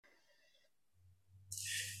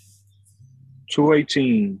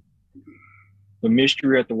218. The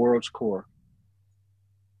mystery at the world's core.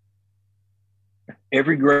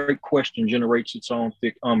 Every great question generates its own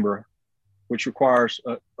thick umbra, which requires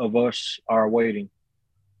of us our waiting,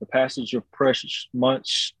 the passage of precious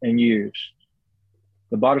months and years.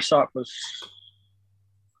 The bodhisattva's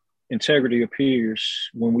integrity appears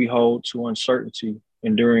when we hold to uncertainty,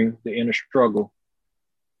 enduring the inner struggle.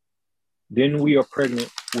 Then we are pregnant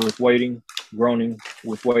with waiting, groaning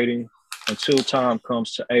with waiting, until time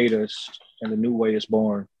comes to aid us and the new way is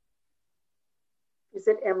born. Is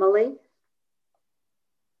it Emily?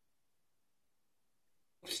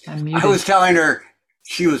 I was telling her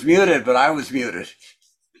she was muted, but I was muted.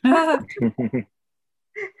 In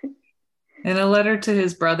a letter to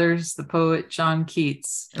his brothers, the poet John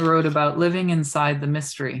Keats wrote about living inside the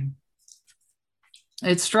mystery.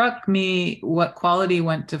 It struck me what quality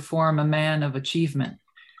went to form a man of achievement,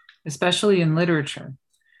 especially in literature,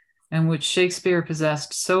 and which Shakespeare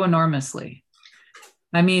possessed so enormously.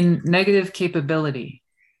 I mean, negative capability.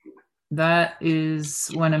 That is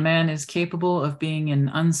when a man is capable of being in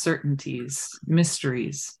uncertainties,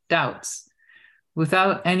 mysteries, doubts,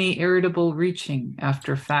 without any irritable reaching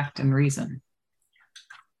after fact and reason.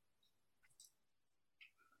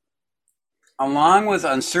 Along with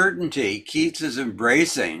uncertainty, Keats is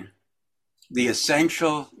embracing the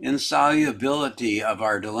essential insolubility of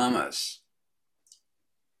our dilemmas.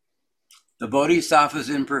 The Bodhisattva's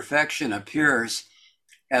imperfection appears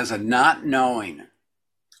as a not knowing,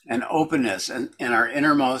 an openness in our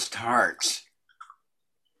innermost hearts.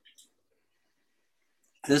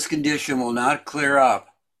 This condition will not clear up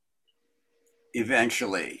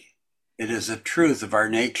eventually. It is a truth of our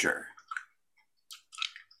nature.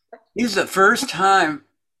 This is the first time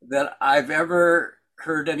that I've ever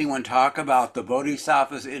heard anyone talk about the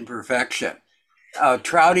Bodhisattva's imperfection.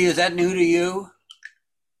 Trouty, is that new to you?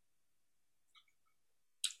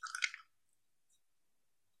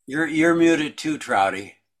 You're muted too,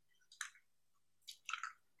 Trouty.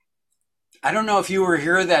 I don't know if you were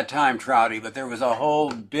here that time, Trouty, but there was a whole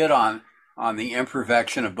bit on the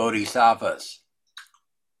imperfection of bodhisattvas.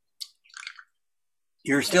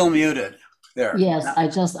 You're still muted. There. Yes, I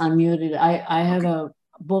just unmuted. I have a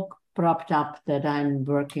book propped up that I'm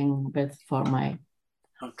working with for my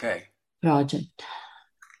project.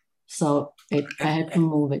 So I had to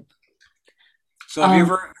move it. So have you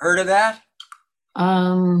ever heard of that?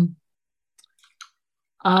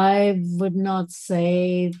 I would not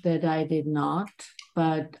say that I did not,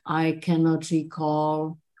 but I cannot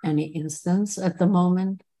recall any instance at the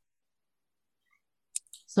moment.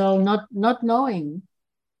 So not knowing.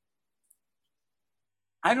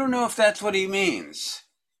 I don't know if that's what he means.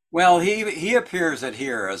 Well, he appears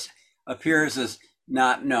as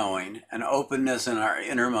not knowing, an openness in our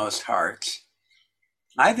innermost hearts.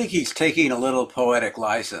 I think he's taking a little poetic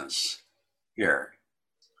license here.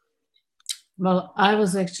 Well, I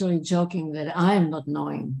was actually joking that I am not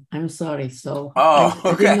knowing. I'm sorry. So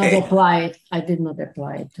I did not apply it. I did not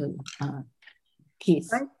apply it to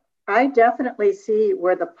Keats. I definitely see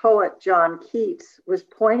where the poet John Keats was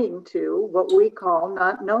pointing to what we call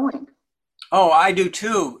not knowing. Oh, I do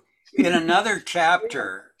too. In another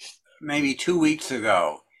chapter, maybe 2 weeks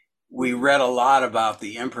ago, we read a lot about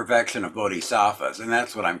the imperfection of bodhisattvas, and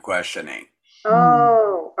that's what I'm questioning.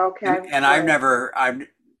 Oh, okay. And I've never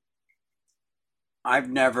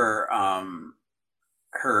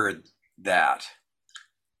heard that.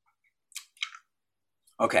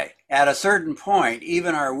 Okay, at a certain point,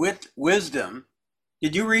 even our wisdom.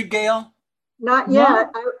 Did you read, Gail? Not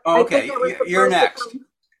yet. No? Okay, you're next.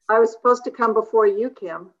 I was supposed to come before you,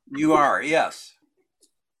 Kim. You are, yes.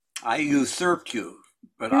 I usurped you,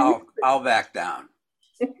 but I'll back down.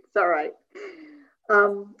 It's all right.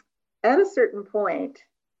 At a certain point,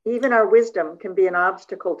 even our wisdom can be an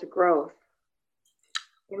obstacle to growth.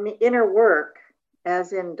 In the inner work,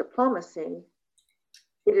 as in diplomacy,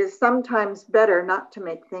 it is sometimes better not to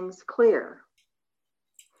make things clear.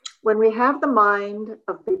 When we have the mind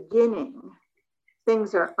of beginning,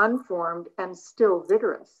 things are unformed and still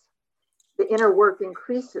vigorous. The inner work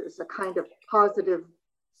increases a kind of positive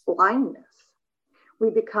blindness.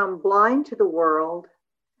 We become blind to the world.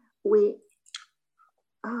 We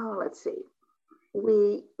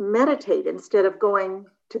meditate instead of going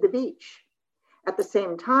to the beach. At the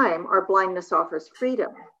same time, our blindness offers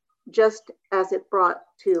freedom, just as it brought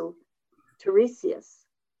to Tiresias,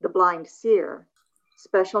 the blind seer,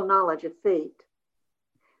 special knowledge of fate.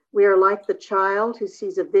 We are like the child who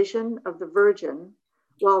sees a vision of the Virgin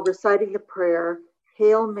while reciting the prayer,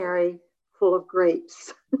 Hail Mary, full of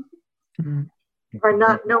grapes. Mm-hmm. Our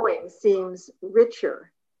not knowing seems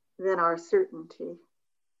richer than our certainty.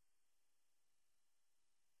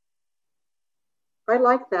 I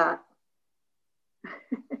like that.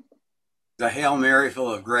 The Hail Mary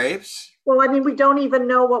full of grapes? Well, I mean, we don't even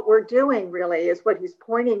know what we're doing, really, is what he's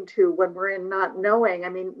pointing to when we're in not knowing. I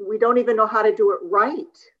mean, we don't even know how to do it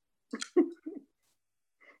right.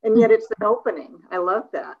 And yet it's an opening. I love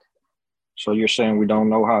that. So you're saying we don't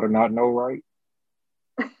know how to not know, right?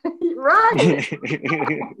 Right.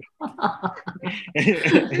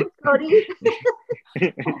 Cody?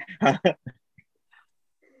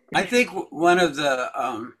 I think one of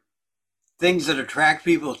the things that attract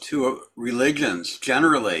people to religions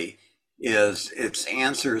generally is its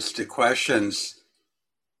answers to questions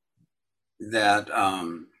that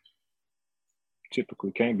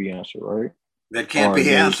Typically can't be answered, right? that can't Or be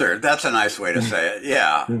they- answered. That's a nice way to say it.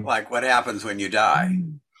 Yeah, like what happens when you die.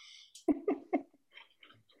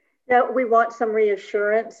 Yeah, we want some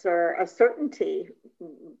reassurance or a certainty,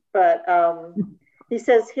 but he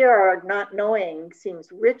says here our not knowing seems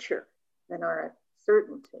richer than our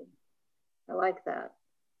certainty. I like that.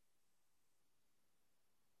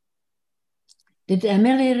 Did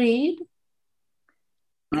Emily read?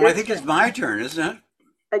 Well, I think it's my turn, isn't it?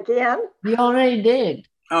 Again, You already did.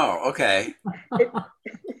 Oh, okay.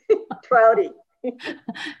 Trouty.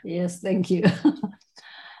 Yes, thank you.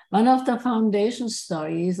 One of the foundation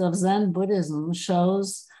stories of Zen Buddhism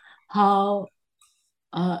shows how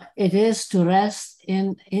it is to rest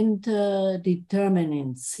in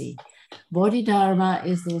interdeterminacy. Bodhidharma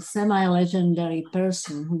is the semi-legendary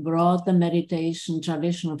person who brought the meditation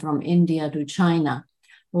tradition from India to China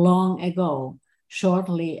long ago.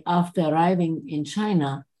 Shortly after arriving in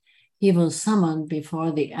China, he was summoned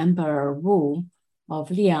before the Emperor Wu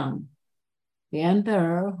of Liang. The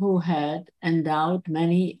emperor, who had endowed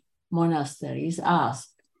many monasteries,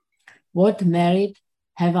 asked, "What merit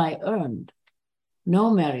have I earned?"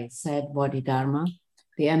 "No merit," said Bodhidharma.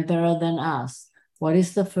 The emperor then asked, "What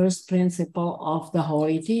is the first principle of the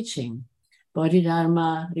holy teaching?"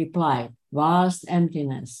 Bodhidharma replied, "Vast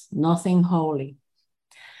emptiness, nothing holy."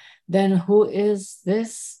 "Then who is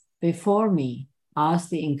this before me?" asked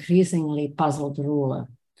the increasingly puzzled ruler.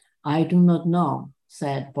 "I do not know,"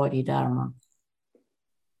 said Bodhidharma.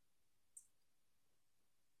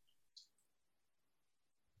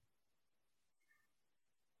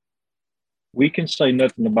 We can say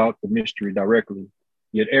nothing about the mystery directly,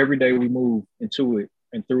 yet every day we move into it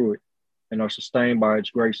and through it and are sustained by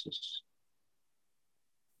its graces.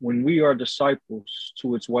 When we are disciples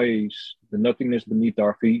to its ways, the nothingness beneath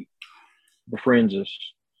our feet befriends us.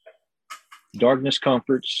 Darkness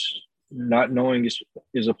comforts, not knowing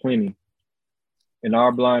is a plenty. In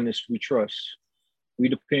our blindness, we trust. We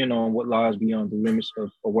depend on what lies beyond the limits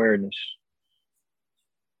of awareness.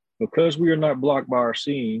 Because we are not blocked by our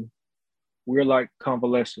seeing, we are like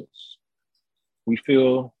convalescents. We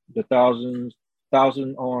feel the thousand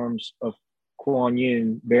arms of Kuan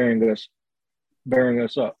Yin bearing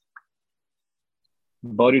us up.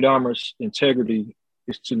 Bodhidharma's integrity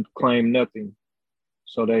is to claim nothing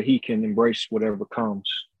so that he can embrace whatever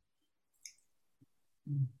comes.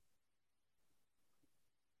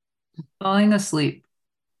 Falling asleep.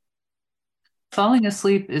 Falling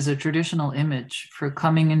asleep is a traditional image for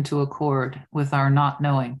coming into accord with our not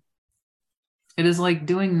knowing. It is like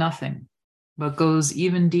doing nothing, but goes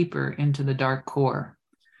even deeper into the dark core,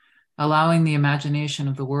 allowing the imagination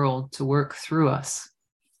of the world to work through us,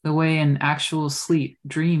 the way in actual sleep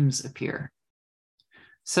dreams appear.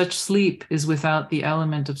 Such sleep is without the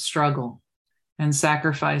element of struggle and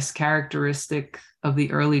sacrifice characteristic of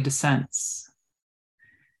the early descents.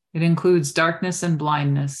 It includes darkness and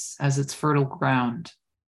blindness as its fertile ground.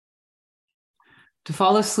 To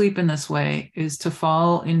fall asleep in this way is to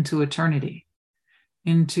fall into eternity,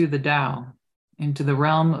 into the Tao, into the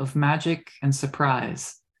realm of magic and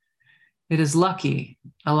surprise. It is lucky,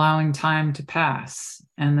 allowing time to pass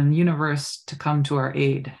and the universe to come to our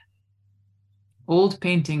aid. Old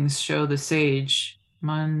paintings show the sage,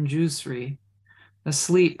 Manjusri,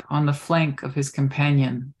 asleep on the flank of his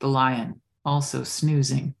companion, the lion, also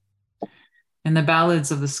snoozing. In the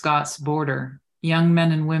ballads of the Scots border, young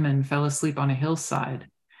men and women fell asleep on a hillside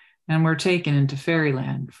and were taken into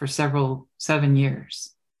fairyland for 7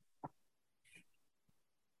 years.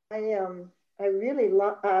 I really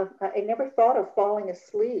I never thought of falling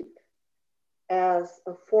asleep as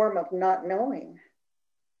a form of not knowing.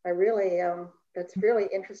 I really, that's really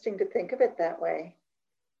interesting to think of it that way.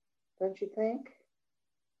 Don't you think?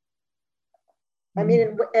 I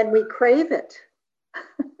mean, and we crave it.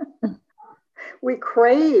 We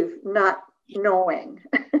crave not knowing.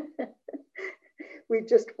 We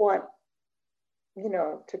just want,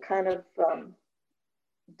 to kind of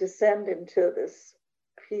descend into this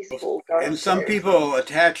peaceful, dark And some place. people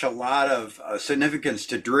attach a lot of significance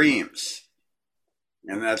to dreams.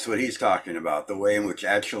 And that's what he's talking about, the way in which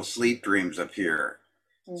actual sleep dreams appear.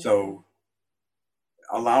 Mm-hmm. So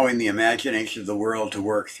allowing the imagination of the world to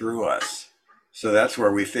work through us. So that's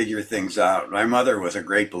where we figure things out. My mother was a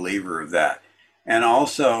great believer of that. And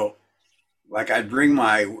also, like, I'd bring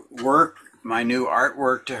my work, my new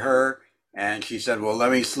artwork to her, and she said, well,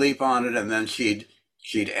 let me sleep on it, and then she'd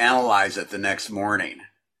analyze it the next morning,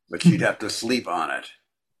 but she'd have to sleep on it.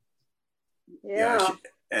 Yeah.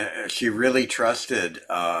 She really trusted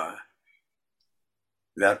that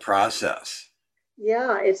process.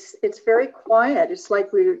 Yeah, it's very quiet. It's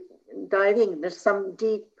like we're diving into some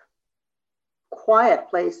deep, quiet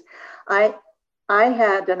place. I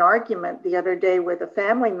had an argument the other day with a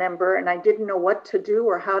family member, and I didn't know what to do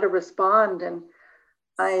or how to respond, and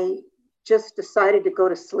I just decided to go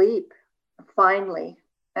to sleep finally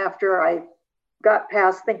after I got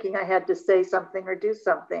past thinking I had to say something or do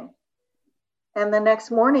something. And the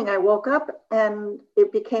next morning I woke up and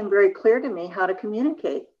it became very clear to me how to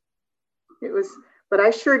communicate. But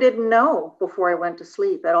I sure didn't know before I went to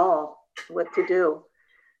sleep at all what to do.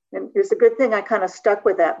 And it's a good thing I kind of stuck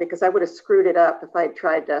with that, because I would have screwed it up if I'd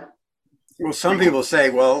tried to. Well, some people say,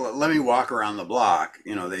 well, let me walk around the block.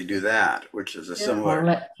 You know, they do that, which is a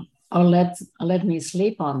similar. Or let me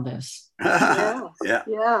sleep on this. Yeah.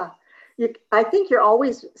 Yeah. I think you're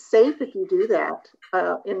always safe if you do that,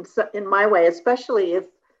 in my way, especially if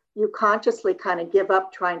you consciously kind of give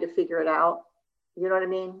up trying to figure it out. You know what I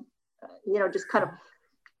mean? Just kind of,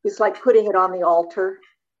 it's like putting it on the altar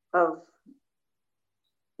of,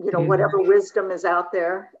 whatever wisdom is out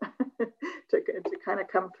there to kind of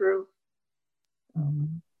come through.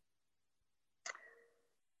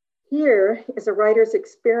 Here is a writer's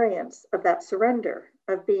experience of that surrender,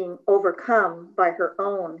 of being overcome by her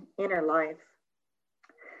own inner life.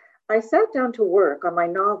 I sat down to work on my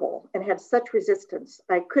novel and had such resistance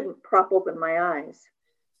I couldn't prop open my eyes.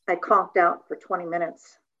 I conked out for 20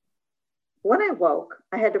 minutes. When I woke,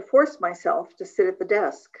 I had to force myself to sit at the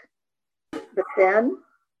desk. But then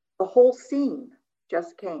the whole scene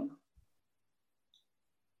just came.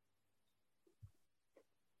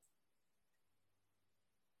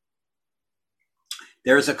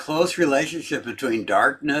 There's a close relationship between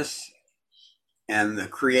darkness and the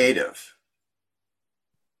creative.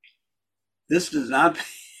 This does not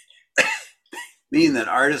mean that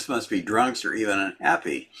artists must be drunks or even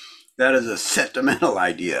unhappy. That is a sentimental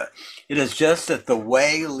idea. It is just that the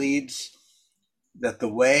way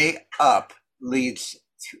up leads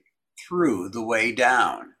through the way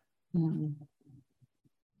down. Mm-hmm.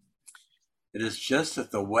 It is just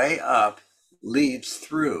that the way up leads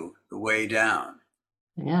through the way down.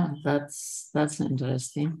 Yeah, that's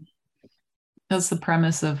interesting. That's the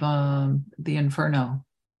premise of the Inferno,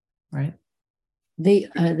 right?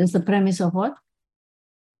 That's the premise of what?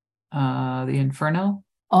 The Inferno.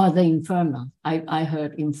 Oh, the Inferno. I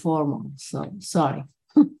heard informal, so sorry.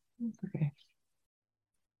 Okay.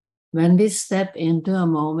 When we step into a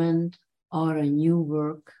moment or a new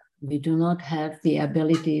work, we do not have the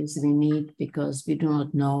abilities we need because we do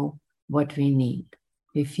not know what we need.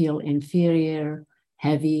 We feel inferior,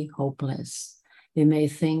 heavy, hopeless. We may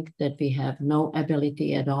think that we have no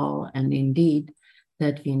ability at all, and indeed,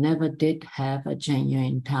 that we never did have a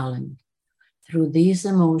genuine talent. Through these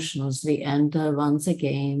emotions, we enter once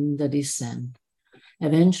again the descent.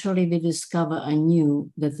 Eventually, we discover anew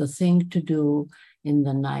that the thing to do in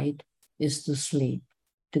the night is to sleep,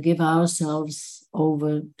 to give ourselves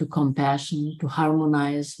over to compassion, to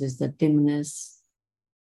harmonize with the dimness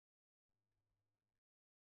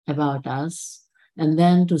about us, and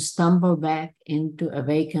then to stumble back into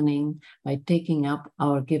awakening by taking up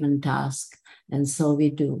our given task. And so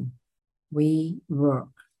we do. We work.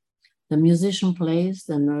 The musician plays,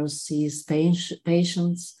 the nurse sees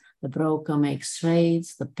patients, the broker makes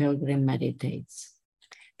trades, the pilgrim meditates.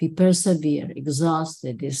 We persevere,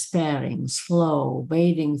 exhausted, despairing, slow,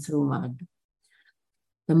 wading through mud.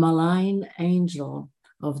 The malign angel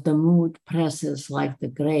of the mood presses like the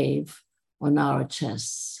grave on our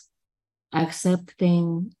chests.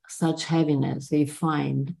 Accepting such heaviness, we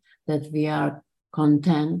find that we are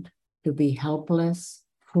content to be helpless,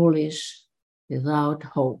 foolish, without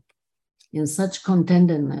hope. In such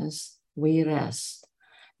contentedness, we rest,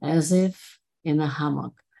 as if in a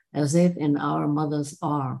hammock, as if in our mother's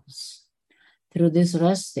arms. Through this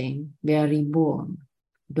resting, we are reborn.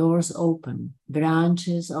 Doors open,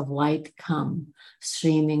 branches of light come,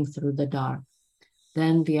 streaming through the dark.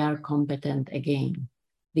 Then we are competent again.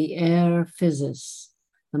 The air fizzes,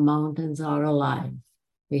 the mountains are alive.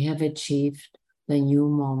 We have achieved the new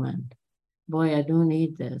moment. Boy, I do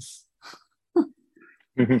need this.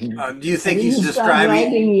 Do you think I he's didn't start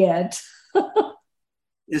writing describing? yet.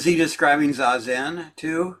 Is he describing Zazen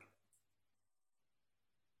too?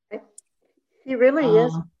 He really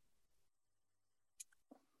is.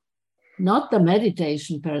 Not the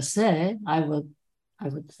meditation per se, I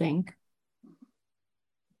would think,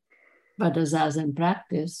 but the Zazen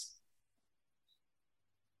practice.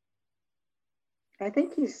 I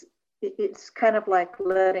think it's kind of like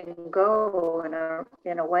letting go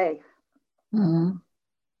in a way. Mm-hmm.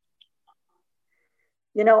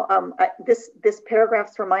 You know, this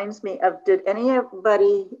paragraph reminds me of, did any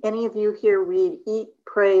of you here read Eat,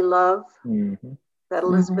 Pray, Love? Mm-hmm. That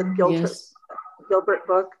Elizabeth Yes. Gilbert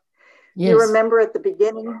book? Yes. You remember at the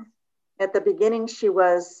beginning she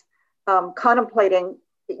was contemplating,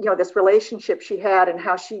 you know, this relationship she had and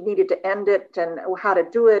how she needed to end it and how to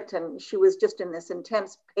do it. And she was just in this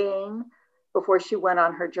intense pain before she went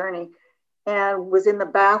on her journey, and was in the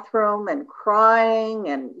bathroom and crying,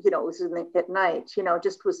 and, you know, it was at night, you know,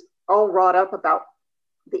 just was all wrought up about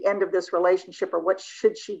the end of this relationship or what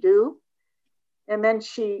should she do. And then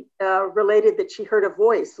she related that she heard a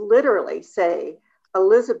voice literally say,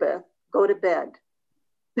 "Elizabeth, go to bed."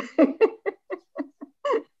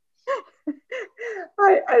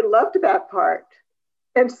 I loved that part.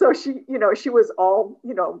 And so she, you know, she was all,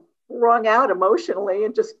 you know, wrung out emotionally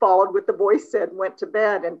and just followed what the voice said and went to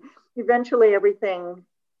bed. And eventually everything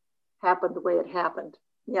happened the way it happened.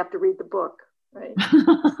 You have to read the book, right?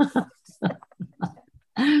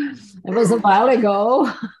 It was a while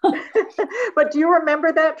ago. But do you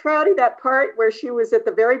remember that, Trouty, that part where she was at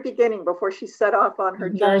the very beginning before she set off on her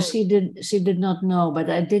journey? No, she did not know, but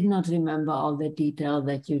I did not remember all the detail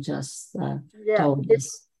that you just told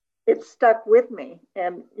us. It stuck with me.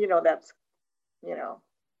 And, you know, that's, you know,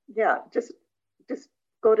 yeah, just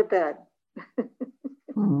go to bed.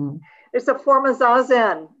 Mm-hmm. It's a form of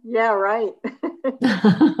Zazen. Yeah, right.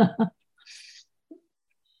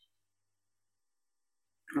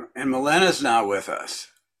 And Milena's now with us.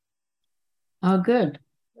 Oh, good.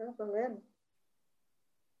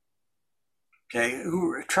 Okay,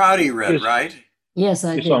 Trouty read, right? Yes,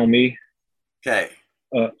 I It's did. on me. Okay.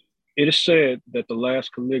 It is said that the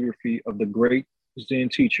last calligraphy of the great Zen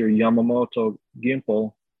teacher Yamamoto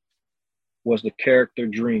Genpo was the character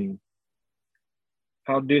dream.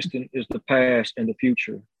 How distant is the past and the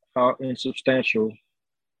future? How insubstantial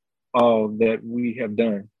all that we have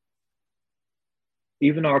done.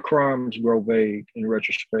 Even our crimes grow vague in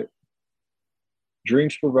retrospect.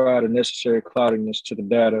 Dreams provide a necessary cloudiness to the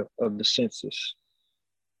data of the senses.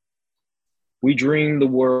 We dream the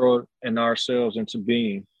world and ourselves into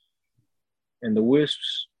being, and the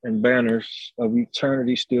wisps and banners of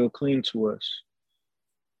eternity still cling to us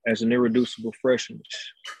as an irreducible freshness.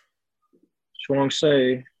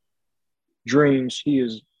 Chuang-Tzu dreams he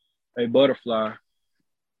is a butterfly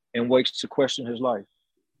and wakes to question his life.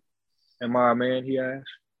 Am I a man, he asked?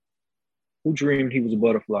 Who dreamed he was a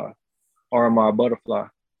butterfly? Or am I a butterfly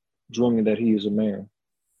dreaming that he is a man?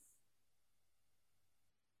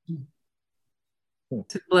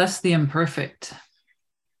 To bless the imperfect,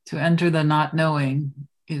 to enter the not knowing,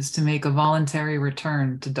 is to make a voluntary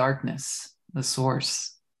return to darkness, the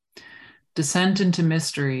source. Descent into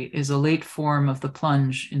mystery is a late form of the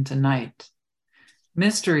plunge into night.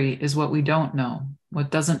 Mystery is what we don't know,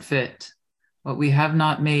 what doesn't fit, what we have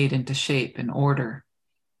not made into shape and order.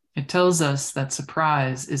 It tells us that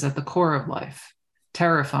surprise is at the core of life,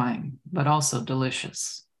 terrifying, but also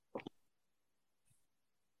delicious.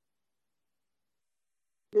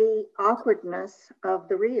 The awkwardness of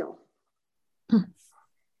the real.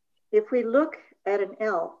 If we look at an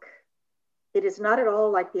elk, it is not at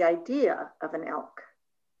all like the idea of an elk.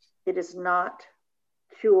 It is not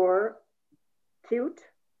pure, cute,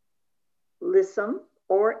 lissom,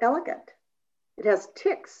 or elegant. It has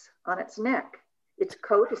ticks on its neck. Its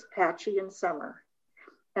coat is patchy in summer.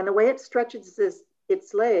 And the way it stretches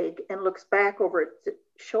its leg and looks back over its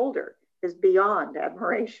shoulder is beyond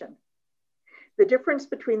admiration. The difference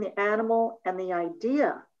between the animal and the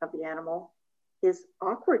idea of the animal is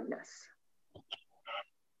awkwardness.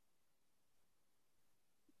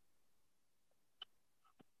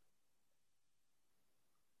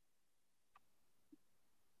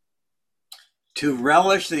 To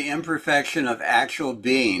relish the imperfection of actual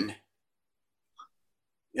being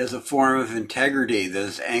is a form of integrity that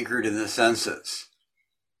is anchored in the senses.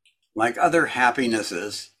 Like other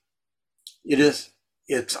happinesses, it is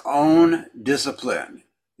its own discipline.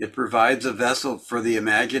 It provides a vessel for the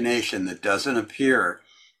imagination that doesn't appear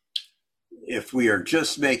if we are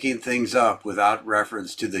just making things up without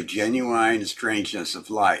reference to the genuine strangeness of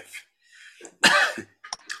life.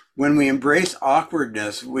 When we embrace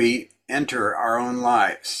awkwardness, we enter our own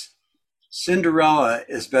lives. Cinderella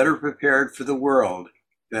is better prepared for the world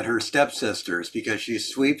than her stepsisters because she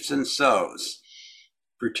sweeps and sews,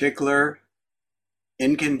 particular,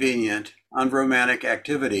 inconvenient, unromantic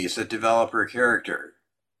activities that develop her character.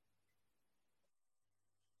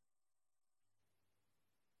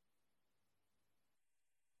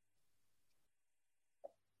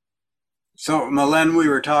 So, Malen, we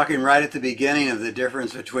were talking right at the beginning of the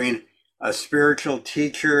difference between a spiritual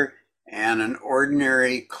teacher and an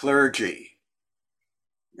ordinary clergy.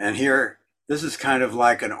 And here, this is kind of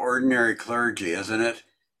like an ordinary clergy, isn't it?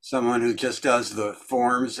 Someone who just does the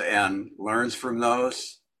forms and learns from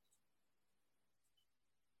those.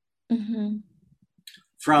 Mm-hmm.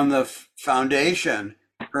 From the foundation,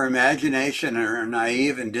 her imagination and her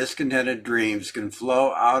naive and discontented dreams can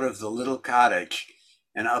flow out of the little cottage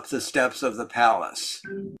and up the steps of the palace.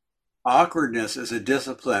 Awkwardness is a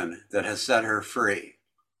discipline that has set her free.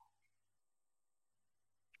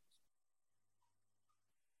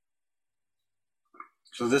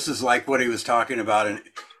 So this is like what he was talking about in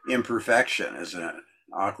imperfection, isn't it?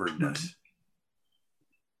 Awkwardness.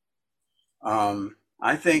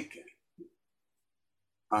 I think,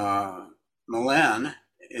 Malen,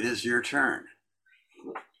 it is your turn.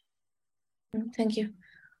 Thank you.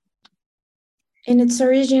 In its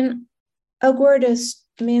origin, awkwardness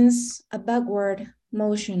means a backward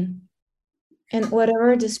motion, and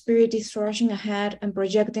whatever the spirit is rushing ahead and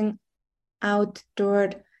projecting out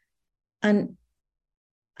toward an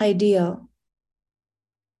ideal.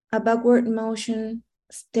 A backward motion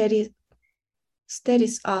steadies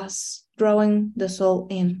us, drawing the soul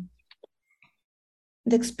in.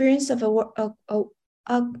 The experience of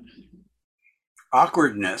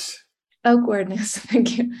Awkwardness. awkwardness,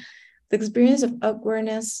 thank you. The experience of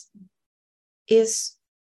awkwardness is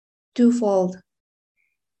twofold,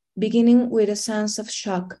 beginning with a sense of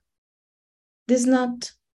shock. This is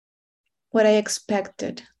not what I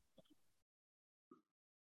expected,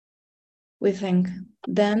 we think.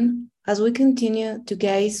 Then, as we continue to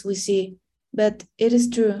gaze, we see, but it is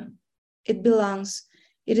true, it belongs,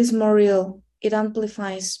 it is more real, it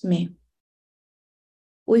amplifies me.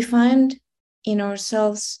 We find in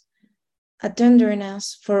ourselves a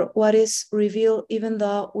tenderness for what is revealed even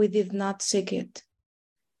though we did not seek it.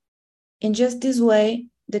 In just this way,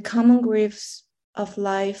 the common griefs of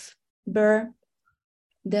life bear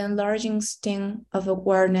the enlarging sting of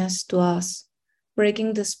awareness to us,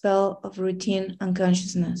 breaking the spell of routine and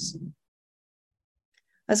consciousness.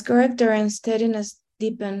 As character and steadiness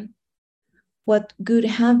deepen, what could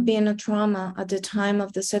have been a trauma at the time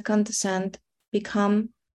of the second descent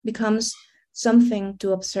becomes something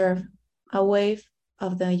to observe, a wave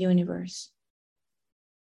of the universe.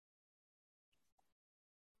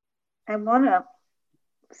 I want to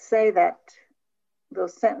say that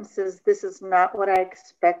those sentences, this is not what I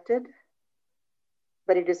expected,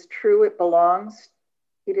 but it is true, it belongs,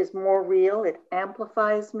 it is more real, it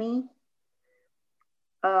amplifies me.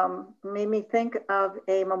 Made me think of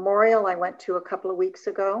a memorial I went to a couple of weeks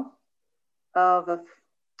ago of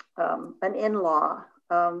an in-law,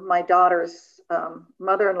 my daughter's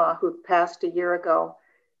mother-in-law who passed a year ago.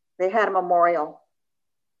 They had a memorial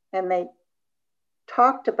and they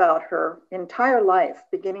talked about her entire life,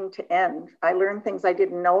 beginning to end. I learned things I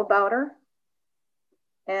didn't know about her.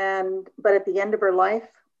 But at the end of her life,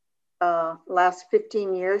 last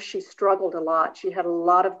 15 years, she struggled a lot. She had a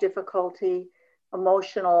lot of difficulty,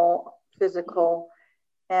 emotional, physical,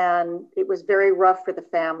 and it was very rough for the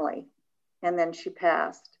family. And then she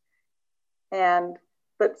passed.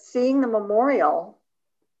 But seeing the memorial,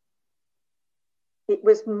 it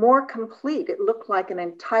was more complete. It looked like an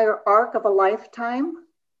entire arc of a lifetime.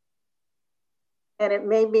 And it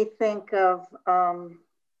made me think of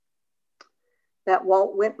that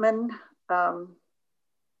Walt Whitman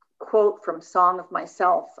quote from Song of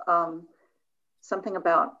Myself, something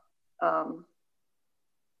about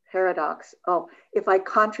paradox. Oh, if I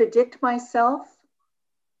contradict myself,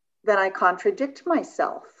 then I contradict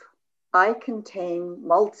myself. I contain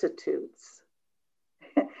multitudes.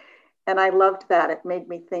 And I loved that. It made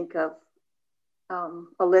me think of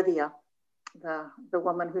Olivia, the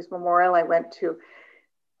woman whose memorial I went to.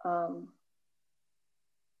 I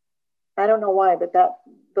don't know why, but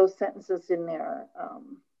those sentences in there,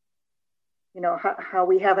 you know, how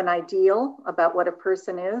we have an ideal about what a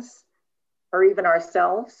person is, or even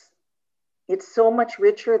ourselves. It's so much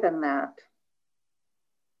richer than that.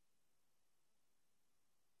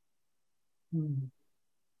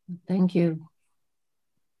 Thank you.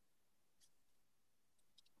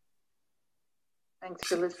 Thanks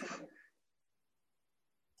for listening.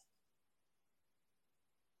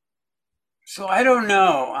 So I don't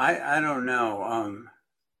know. I don't know.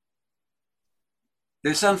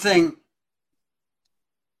 There's something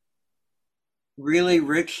really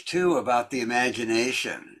rich too about the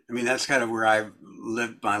imagination. I mean, that's kind of where I've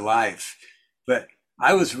lived my life. But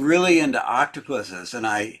I was really into octopuses, and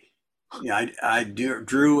I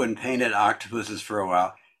drew and painted octopuses for a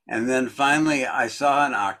while, and then finally I saw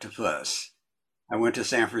an octopus. I went to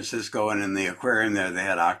San Francisco, and in the aquarium there they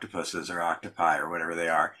had octopuses or octopi or whatever they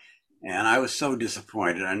are. And I was so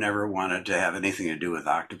disappointed. I never wanted to have anything to do with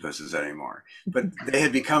octopuses anymore. But they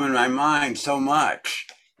had become in my mind so much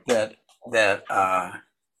that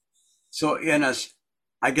so in a,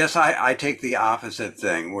 I guess I take the opposite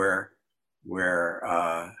thing where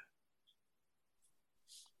the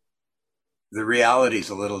reality is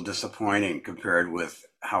a little disappointing compared with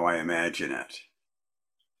how I imagine it.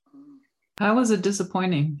 How was it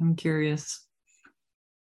disappointing? I'm curious.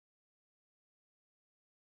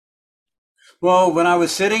 Well, when I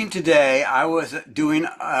was sitting today, I was doing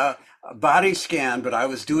a body scan, but I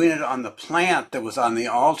was doing it on the plant that was on the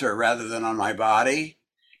altar rather than on my body.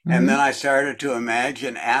 Mm-hmm. And then I started to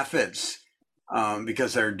imagine aphids,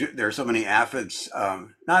 because there are so many aphids,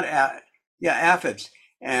 aphids,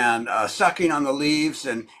 and sucking on the leaves,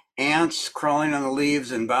 and ants crawling on the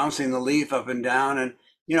leaves and bouncing the leaf up and down. And,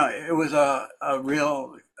 you know, it was a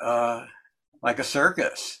real, like a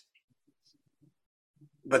circus.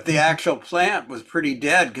 But the actual plant was pretty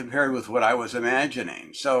dead compared with what I was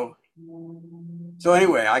imagining. So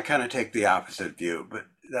anyway, I kind of take the opposite view, but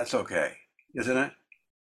that's okay, isn't it?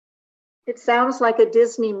 It sounds like a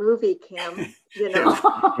Disney movie, Kim. You know,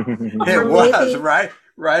 it was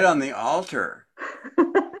right on the altar.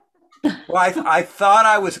 Well, I thought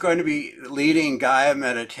I was going to be leading Gaia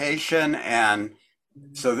meditation, and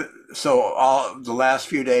so all the last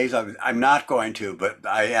few days I'm not going to, but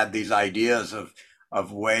I had these ideas of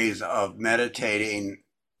ways of meditating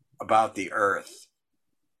about the earth,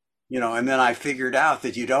 you know, and then I figured out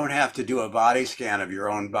that you don't have to do a body scan of your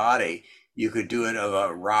own body. You could do it of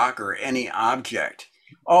a rock or any object.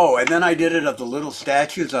 Oh, and then I did it of the little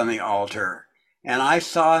statues on the altar, and I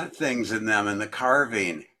saw things in them, in the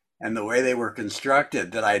carving and the way they were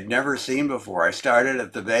constructed, that I'd never seen before. I started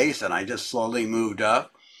at the base and I just slowly moved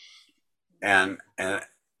up, and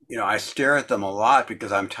you know, I stare at them a lot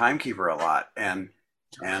because I'm timekeeper a lot, and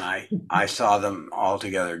I saw them all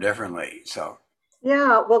together differently. So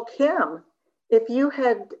yeah, well, Kim, if you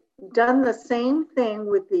had done the same thing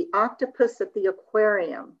with the octopus at the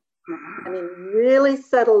aquarium, I mean, really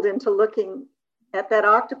settled into looking at that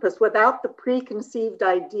octopus without the preconceived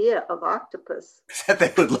idea of octopus, that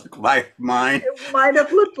they would look like mine. It might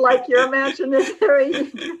have looked like your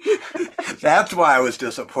imaginary. That's why I was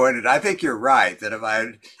disappointed. I think you're right that if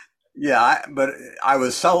but I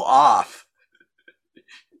was so off.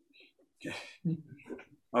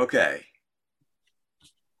 Okay.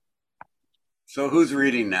 So who's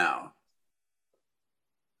reading now?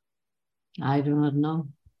 I do not know.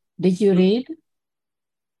 Did you read?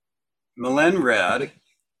 Malin read. I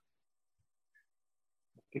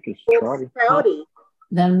think it's Trouty.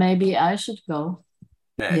 Then maybe I should go.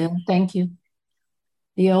 Okay. Yeah, thank you.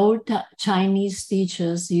 The old Chinese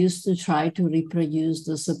teachers used to try to reproduce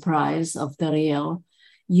the surprise of the real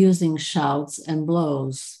using shouts and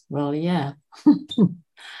blows. Well, yeah.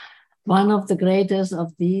 One of the greatest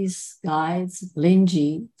of these guides,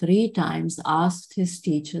 Linji, 3 times asked his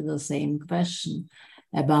teacher the same question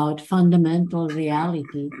about fundamental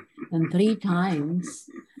reality, and 3 times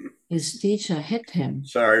his teacher hit him.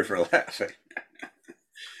 Sorry for laughing.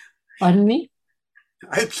 Pardon me?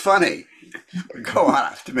 It's funny. Go on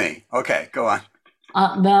after me. Okay, go on.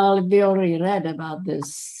 Well, we already read about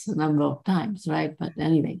this a number of times, right? But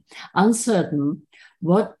anyway, uncertain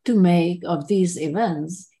what to make of these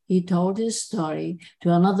events, he told his story to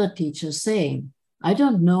another teacher saying, I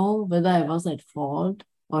don't know whether I was at fault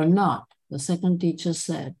or not. The second teacher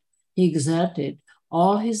said he exerted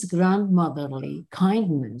all his grandmotherly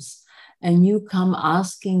kindness, and you come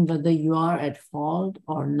asking whether you are at fault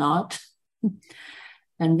or not.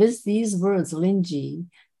 And with these words, Linji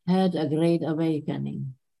had a great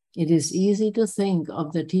awakening. It is easy to think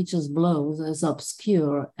of the teacher's blows as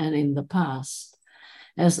obscure and in the past,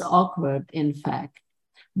 as awkward, in fact.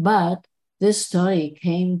 But this story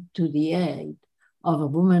came to the aid of a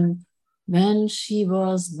woman when she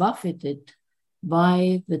was buffeted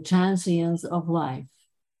by the transience of life.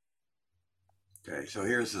 Okay, so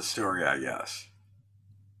here's the story, I guess.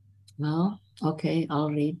 Well, okay, I'll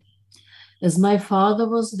read. As my father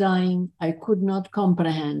was dying, I could not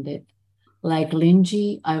comprehend it. Like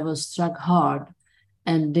Linji, I was struck hard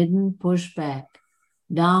and didn't push back.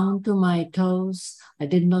 Down to my toes, I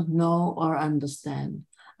did not know or understand.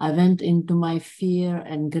 I went into my fear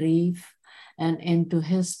and grief and into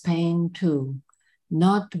his pain too,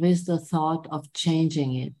 not with the thought of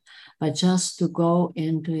changing it, but just to go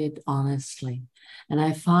into it honestly. And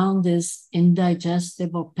I found this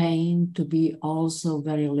indigestible pain to be also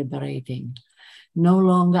very liberating. No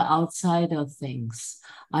longer outside of things.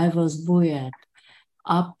 I was buoyed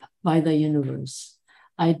up by the universe.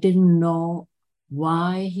 I didn't know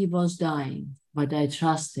why he was dying, but I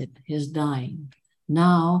trusted his dying.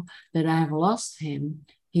 Now that I have lost him,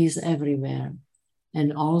 he's everywhere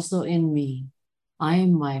and also in me. I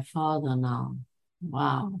am my father now.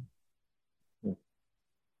 Wow.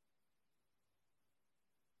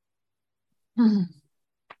 Okay.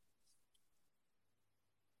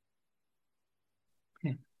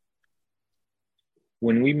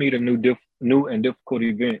 When we meet a new and difficult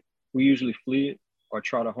event, we usually flee it or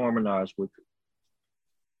try to harmonize with it.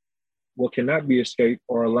 What cannot be escaped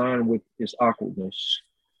or aligned with is awkwardness,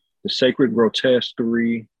 the sacred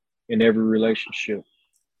grotesquerie in every relationship,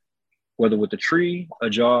 whether with a tree, a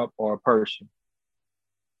job, or a person.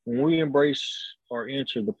 When we embrace or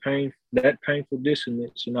enter that painful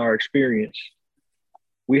dissonance in our experience,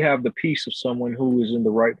 we have the peace of someone who is in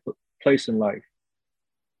the right place in life.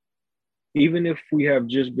 Even if we have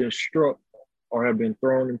just been struck or have been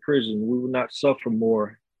thrown in prison, we will not suffer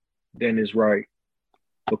more than is right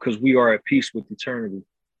because we are at peace with eternity.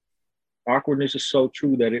 Awkwardness is so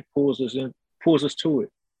true that it pulls us to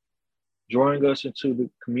it, drawing us into the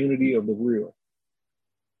community of the real.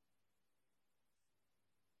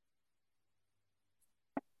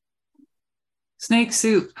 Snake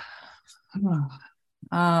soup.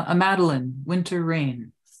 A Madeline, winter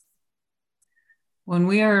rain. When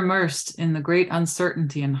we are immersed in the great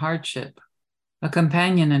uncertainty and hardship, a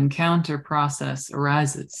companion encounter process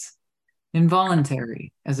arises,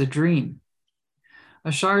 involuntary as a dream.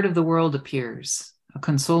 A shard of the world appears, a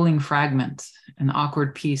consoling fragment, an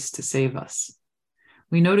awkward piece to save us.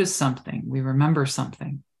 We notice something, we remember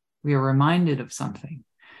something, we are reminded of something,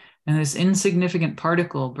 and this insignificant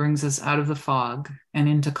particle brings us out of the fog and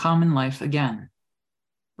into common life again.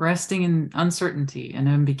 Resting in uncertainty and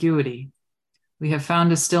ambiguity, we have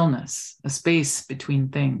found a stillness, a space between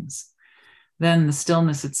things. Then the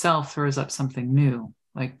stillness itself throws up something new,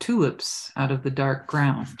 like tulips out of the dark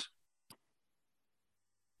ground.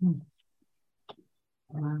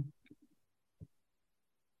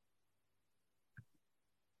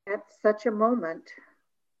 At such a moment,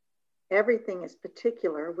 everything is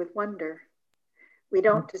particular with wonder. We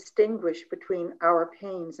don't distinguish between our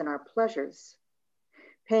pains and our pleasures.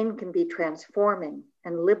 Pain can be transforming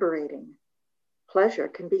and liberating. Pleasure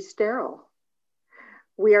can be sterile.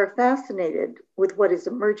 We are fascinated with what is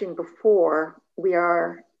emerging before we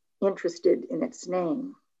are interested in its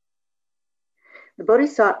name. The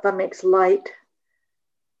Bodhisattva makes light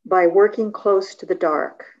by working close to the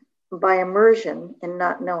dark, by immersion in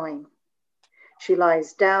not knowing. She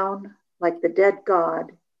lies down like the dead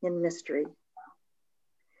god in mystery.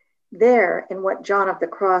 There, in what John of the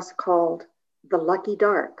Cross called the lucky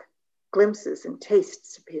dark, glimpses and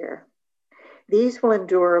tastes appear. These will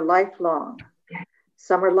endure lifelong.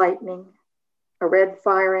 Summer lightning, a red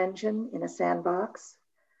fire engine in a sandbox,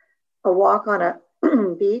 a walk on a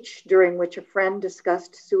beach during which a friend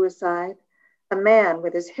discussed suicide, a man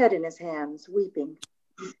with his head in his hands, weeping,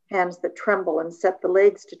 hands that tremble and set the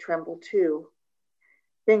legs to tremble too,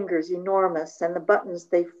 fingers enormous and the buttons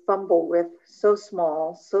they fumble with so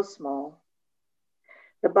small, so small.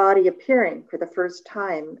 The body appearing for the first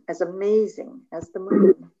time as amazing as the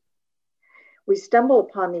moon. We stumble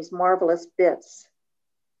upon these marvelous bits,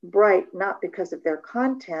 bright not because of their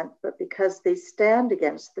content, but because they stand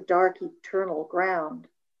against the dark eternal ground.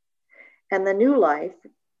 And the new life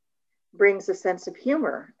brings a sense of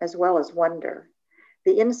humor as well as wonder,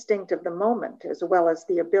 the instinct of the moment as well as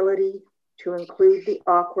the ability to include the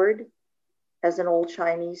awkward, as an old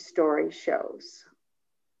Chinese story shows.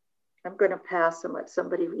 I'm going to pass and let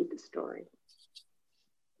somebody read the story.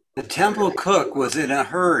 The temple cook was in a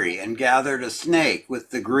hurry and gathered a snake with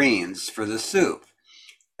the greens for the soup.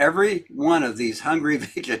 Every one of these hungry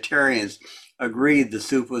vegetarians agreed the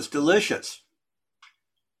soup was delicious.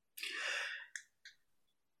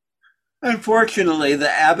 Unfortunately, the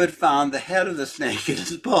abbot found the head of the snake in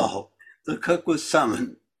his bowl. The cook was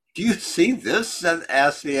summoned. "Do you see this?"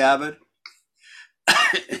 asked the abbot.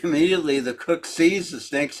 Immediately, the cook seized the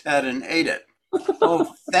snake's head and ate it.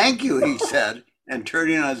 "Oh, thank you," he said, and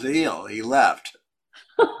turning on his heel, he left.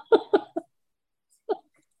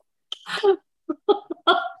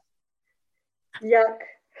 Yuck.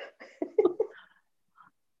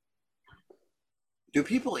 Do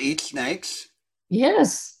people eat snakes?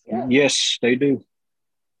 Yes. Yes, they do.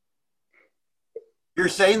 You're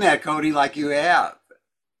saying that, Cody, like you have.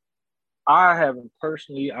 I haven't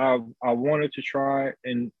personally. I wanted to try it,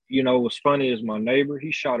 and what's funny is my neighbor.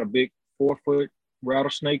 He shot a big 4 foot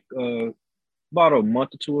rattlesnake about a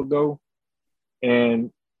month or two ago,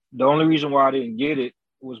 and the only reason why I didn't get it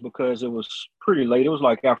was because it was pretty late. It was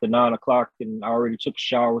like after 9 o'clock, and I already took a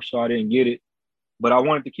shower, so I didn't get it. But I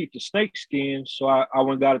wanted to keep the snake skin, so I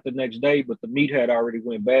went and got it the next day. But the meat had already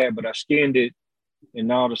went bad. But I skinned it, and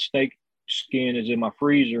now the snake skin is in my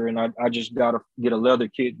freezer, and I just gotta get a leather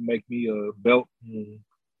kit and make me a belt and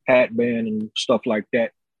hat band and stuff like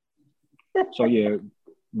that. So yeah,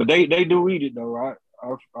 but they do eat it though.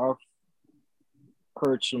 I've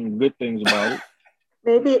heard some good things about it.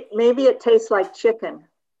 Maybe it tastes like chicken.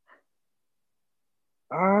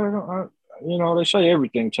 I don't. They say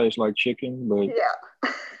everything tastes like chicken, but Yeah.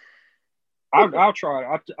 I'll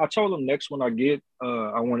try it. I told them next one I get,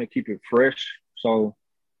 I want to keep it fresh. So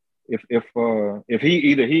if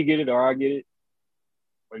he get it or I get it,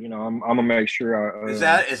 I'm gonna make sure I. Is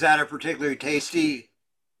that a particularly tasty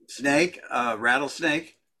snake?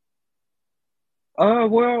 Rattlesnake?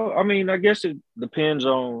 Well, I mean, I guess it depends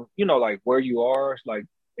on like where you are. Like,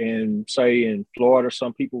 say in Florida,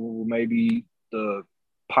 some people maybe the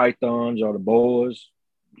pythons or the boas.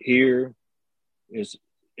 Here is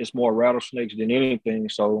it's more rattlesnakes than anything.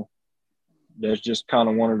 So that's just kind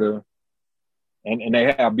of one of the and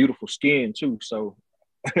they have beautiful skin too. So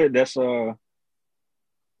that's because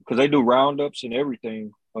they do roundups and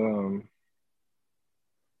everything.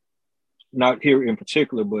 Not here in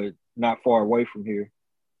particular, but not far away from here.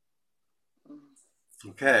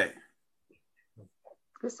 Okay.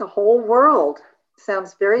 It's a whole world.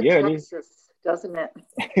 Sounds very Yeah, Texas, doesn't it?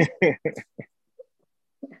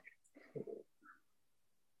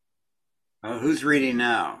 Who's reading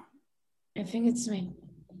now? I think it's me.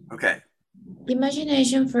 Okay.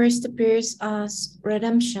 Imagination first appears as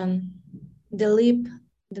redemption, the leap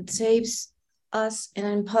that saves us in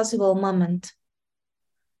an impossible moment.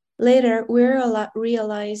 Later, we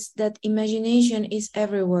realize that imagination is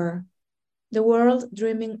everywhere, the world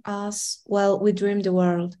dreaming us while we dream the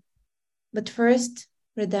world. But first,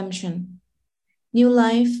 redemption. New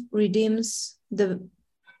life redeems the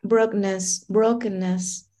brokenness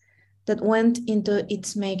that went into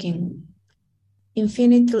its making.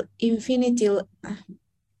 Infinitely,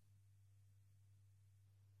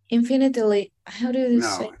 how do you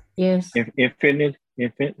say? Yes. Infinite.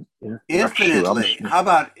 Infinitely. How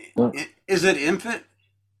about, is it infant?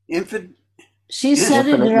 She said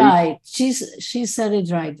it right. She said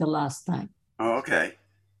it right the last time. Oh, okay.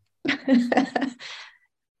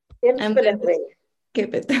 Infinitely.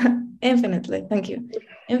 Keep it. Infinitely. Thank you.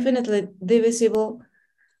 Infinitely divisible.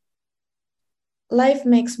 Life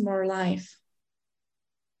makes more life.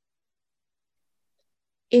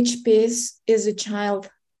 Each piece is a child,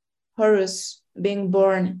 Horus being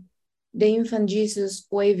born, the infant Jesus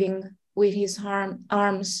waving with his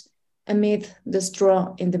arms amid the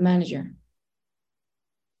straw in the manger.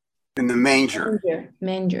 In the manger.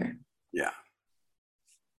 Manger. Yeah.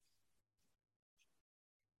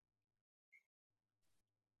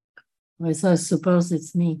 So I suppose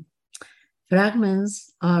it's me.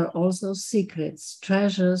 Fragments are also secrets,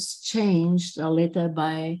 treasures changed a little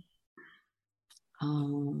by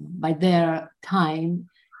their time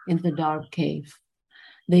in the dark cave.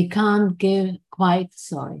 They can't quite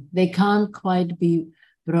be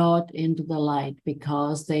brought into the light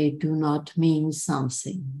because they do not mean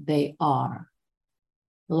something. They are.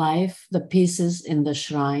 Life, the pieces in the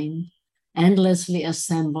shrine, endlessly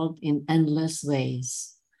assembled in endless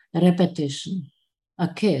ways. Repetition,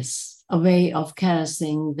 a kiss, a way of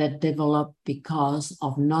caressing that developed because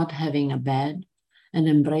of not having a bed and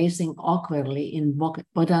embracing awkwardly in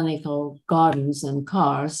botanical gardens and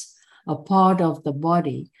cars, a part of the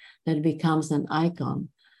body that becomes an icon.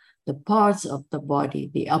 The parts of the body,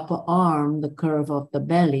 the upper arm, the curve of the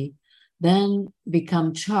belly, then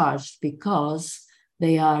become charged because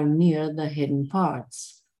they are near the hidden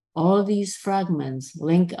parts. All these fragments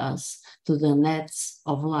link us to the nets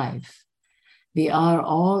of life. We are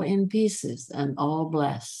all in pieces and all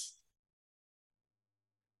blessed.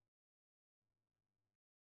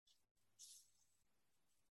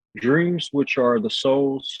 Dreams, which are the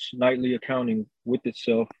soul's nightly accounting with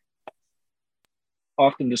itself,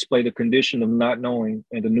 often display the condition of not knowing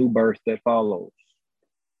and the new birth that follows.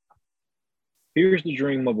 Here's the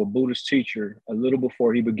dream of a Buddhist teacher a little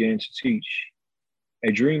before he began to teach,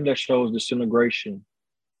 a dream that shows disintegration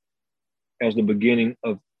as the beginning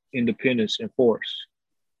of independence and force.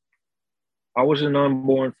 I was an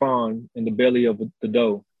unborn fawn in the belly of the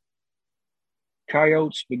doe.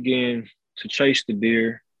 Coyotes began to chase the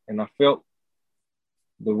deer, and I felt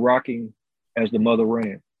the rocking as the mother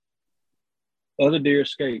ran. Other deer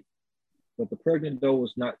escaped, but the pregnant doe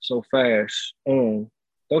was not so fast, and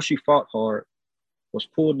though she fought hard, was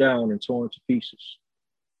pulled down and torn to pieces.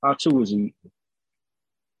 I too was eaten.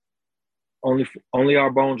 Only our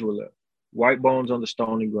bones were left, white bones on the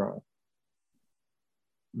stony ground.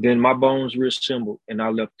 Then my bones reassembled, and I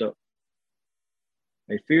leapt up.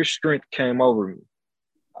 A fierce strength came over me.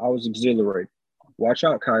 I was exhilarated. Watch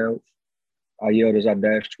out, coyotes, I yelled as I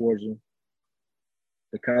dashed towards them.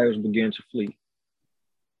 The coyotes began to flee.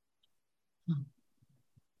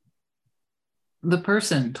 The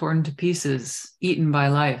person torn to pieces, eaten by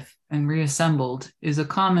life, and reassembled is a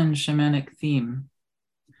common shamanic theme.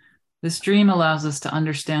 This dream allows us to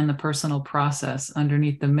understand the personal process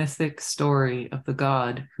underneath the mythic story of the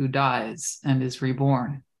god who dies and is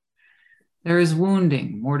reborn. There is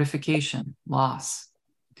wounding, mortification, loss,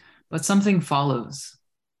 but something follows.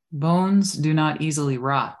 Bones do not easily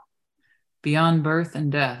rot. Beyond birth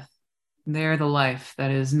and death, they are the life that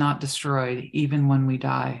is not destroyed even when we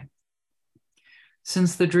die.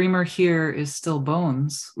 Since the dreamer here is still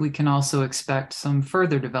bones, we can also expect some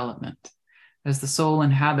further development as the soul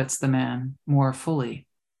inhabits the man more fully.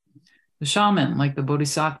 The shaman, like the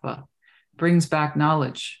bodhisattva, brings back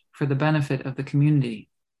knowledge for the benefit of the community.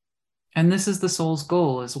 And this is the soul's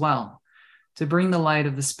goal as well, to bring the light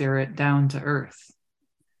of the spirit down to earth.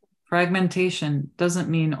 Fragmentation doesn't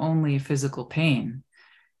mean only physical pain.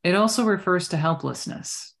 It also refers to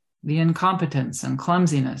helplessness, the incompetence and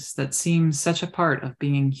clumsiness that seems such a part of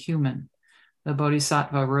being human, the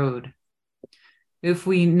Bodhisattva road. If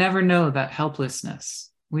we never know that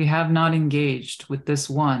helplessness, we have not engaged with this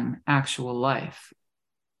one actual life.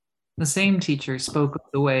 The same teacher spoke of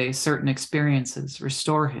the way certain experiences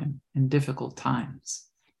restore him in difficult times.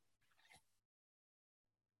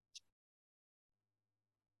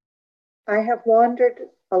 I have wandered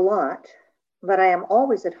a lot, but I am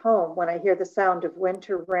always at home when I hear the sound of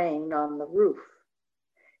winter rain on the roof.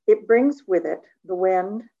 It brings with it the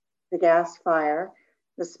wind, the gas fire,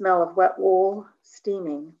 the smell of wet wool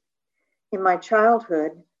steaming. In my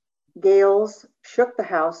childhood, gales shook the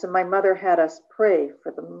house and my mother had us pray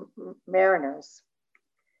for the mariners.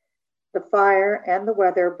 The fire and the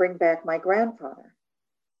weather bring back my grandfather.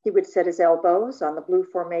 He would set his elbows on the blue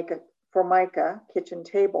Formica kitchen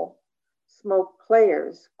table, smoke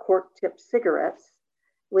players, cork-tipped cigarettes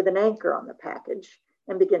with an anchor on the package,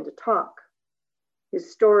 and begin to talk.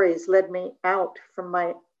 His stories led me out from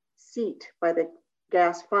my seat by the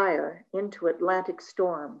gas fire into Atlantic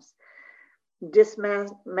storms,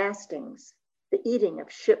 dismastings, the eating of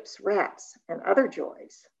ships' rats, and other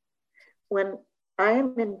joys. When I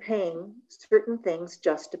am in pain, certain things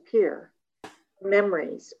just appear.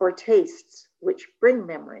 Memories or tastes which bring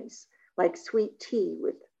memories, like sweet tea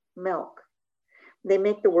with milk. They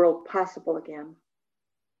make the world possible again.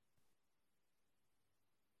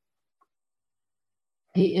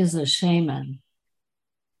 He is a shaman.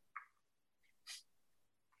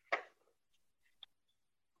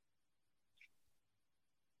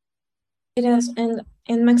 It is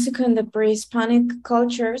in Mexico, in the pre-Hispanic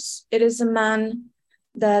cultures, it is a man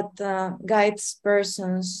that guides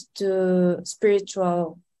persons to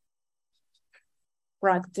spiritual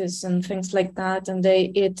practice and things like that. And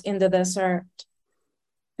they eat in the desert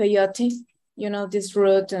peyote, this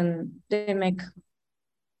root, and they make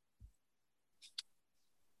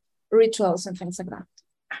rituals and things like that.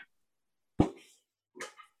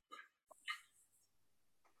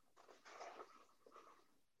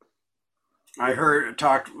 I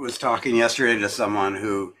was talking yesterday to someone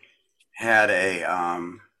who had a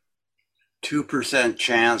 2%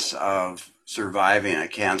 chance of surviving a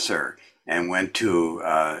cancer and went to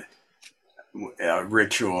a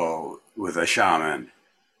ritual with a shaman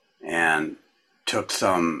and took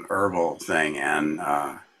some herbal thing, and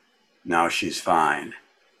now she's fine.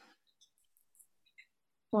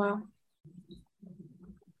 Wow.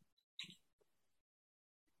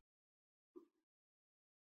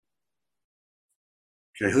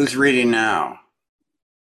 Okay, who's reading now?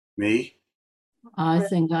 Me? I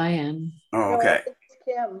think I am. Oh, okay. No, it's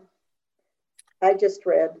Kim. I just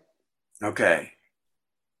read. Okay.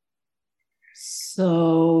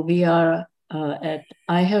 So we are at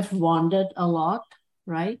I have wandered a lot,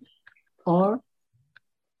 right? Or?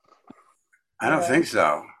 I don't think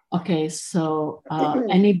so. Okay, so the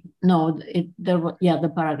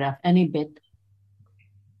paragraph, any bit.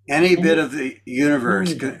 Any bit of the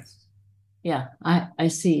universe. Yeah, I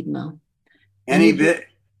see it now. Any bit.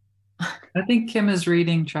 I think Kim is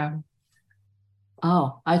reading, Travis.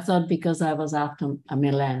 Oh, I thought because I was after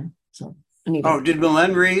Milan. So anyway. Oh, did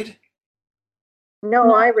Milen read?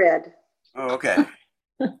 No, I read. Oh, okay.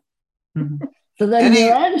 Mhm. So then Any-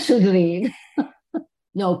 Milan should read.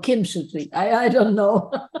 No, Kim should read. I don't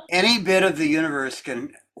know. Any bit of the universe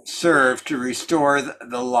can serve to restore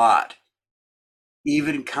the lot,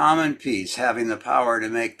 even common peace having the power to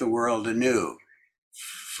make the world anew.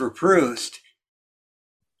 For Proust,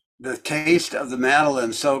 the taste of the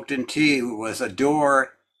Madeleine soaked in tea was a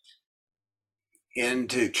door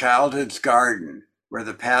into childhood's garden, where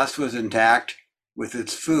the past was intact with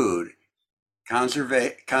its food,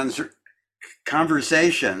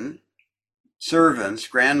 conversation, servants,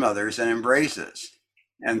 grandmothers, and embraces.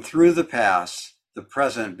 And through the past, the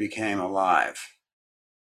present became alive.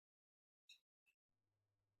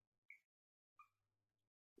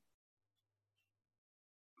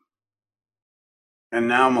 And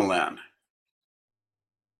now, Milan.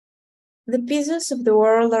 The pieces of the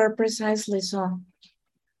world are precisely so.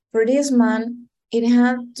 For this man, it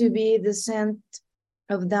had to be the scent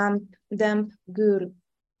of damp wood,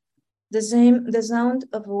 the sound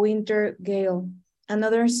of a winter gale,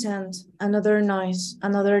 another scent, another noise,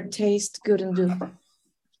 another taste couldn't do.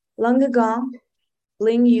 Long ago,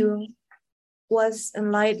 Ling Yu was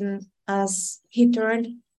enlightened as he turned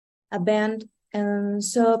a bend and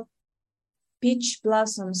saw peach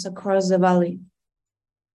blossoms across the valley.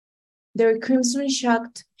 Their crimson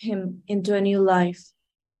shocked him into a new life.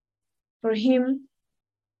 For him,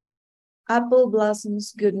 apple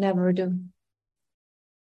blossoms could never do.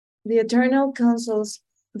 The eternal counsels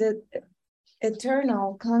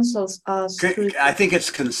us through I think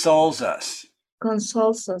it's consoles us.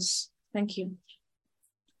 consoles us. Thank you.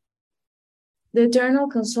 The eternal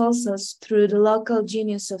consoles us through the local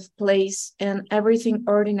genius of place, and everything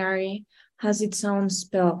ordinary has its own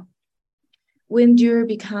spell. We endure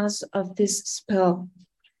because of this spell.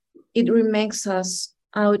 It remakes us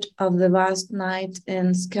out of the vast night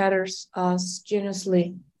and scatters us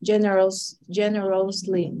generously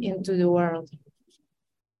into the world.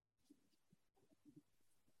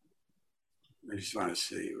 I just want to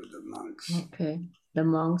see with the monks. Okay. The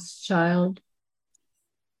monk's child.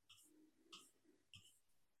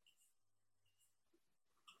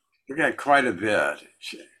 We got quite a bit.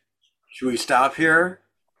 Should we stop here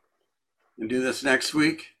and do this next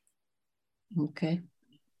week? Okay.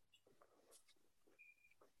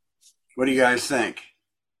 What do you guys think?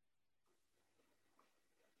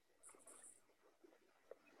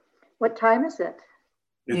 What time is it?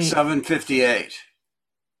 It's 8. 7:58.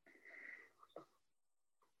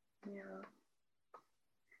 Yeah.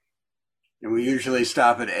 And we usually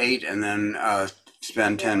stop at 8 and then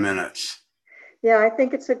spend 10 minutes. Yeah, I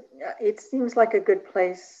think it seems like a good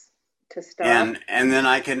place to stop. And then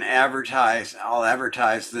I can I'll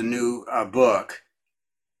advertise the new book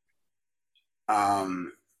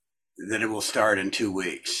that it will start in 2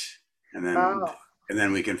 weeks. And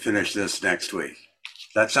then we can finish this next week.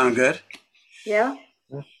 That sound good? Yeah.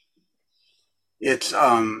 It's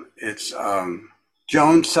Joan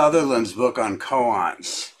Sutherland's book on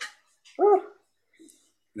koans Oh,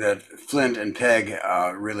 that Flint and Peg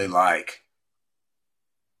really like.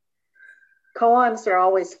 koans are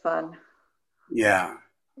always fun. Yeah.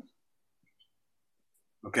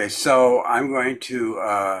 Okay, so I'm going to,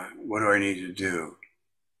 what do I need to do?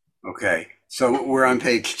 Okay, so we're on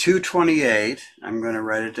page 228. I'm going to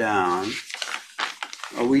write it down.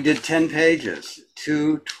 Oh, we did 10 pages.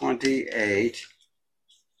 228,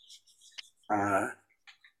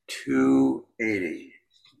 280.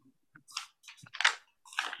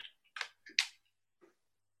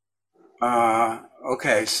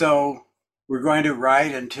 Okay, so we're going to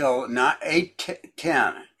write until not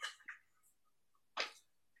 8:10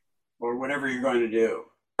 or whatever you're going to do.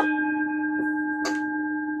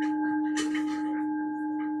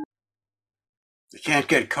 I can't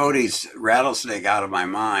get Cody's rattlesnake out of my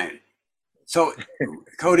mind. So,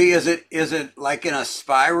 Cody, is it like in a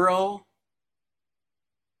spiral?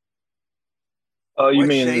 Oh, you What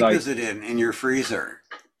mean shape like is it in your freezer?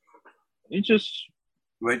 it just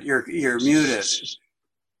But you're muted,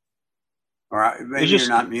 or maybe just-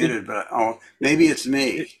 you're not muted. But maybe it's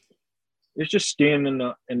me. it's just skin in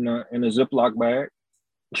a Ziploc bag.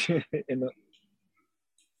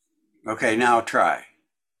 Okay, now try.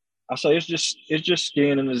 I say it's just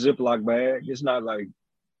skin in a Ziploc bag. It's not like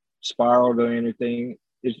spiraled or anything.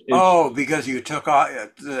 It's Because you took all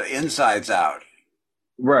the insides out.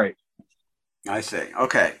 right. I see.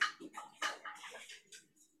 Okay.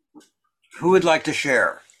 Who would like to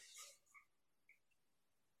share?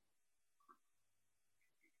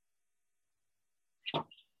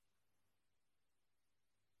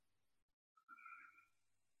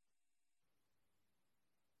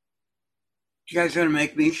 You guys gonna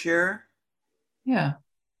make me share? Yeah.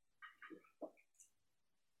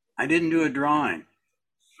 I didn't do a drawing.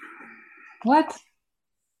 What?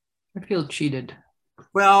 I feel cheated.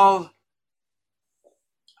 Well,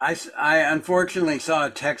 I unfortunately saw a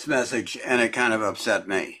text message and it kind of upset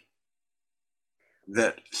me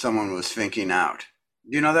that someone was thinking out.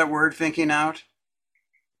 Do you know that word, thinking out?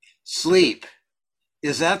 Sleep.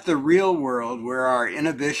 Is that the real world where our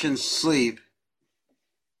inhibitions sleep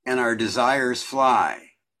and our desires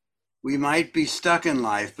fly? We might be stuck in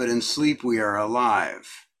life, but in sleep we are alive.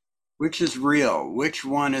 Which is real? Which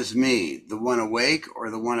one is me? The one awake or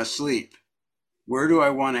the one asleep? Where do I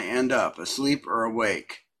want to end up, asleep or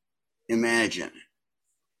awake? Imagine.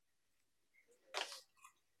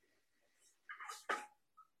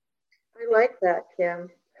 I like that, Kim.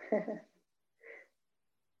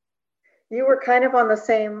 You were kind of on the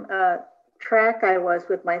same track I was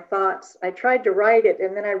with my thoughts. I tried to write it,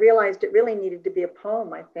 and then I realized it really needed to be a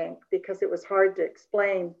poem, I think, because it was hard to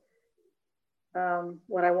explain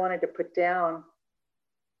what I wanted to put down.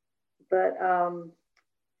 But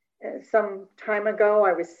some time ago,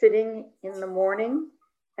 I was sitting in the morning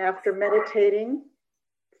after meditating,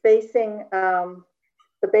 facing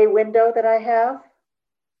the bay window that I have.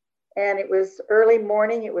 And it was early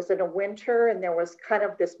morning, it was in a winter, and there was kind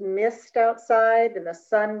of this mist outside, and the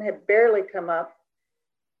sun had barely come up.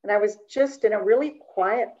 And I was just in a really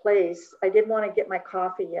quiet place. I didn't want to get my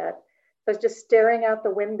coffee yet. I was just staring out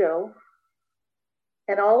the window.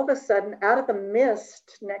 And all of a sudden, out of the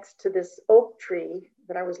mist next to this oak tree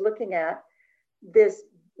that I was looking at, this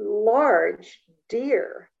large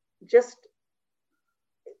deer just,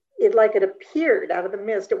 it appeared out of the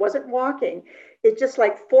mist. It wasn't walking. It just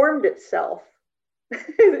like formed itself,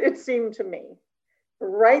 it seemed to me,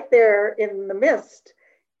 right there in the mist.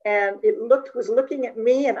 And it was looking at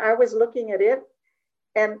me and I was looking at it.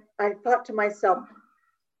 And I thought to myself,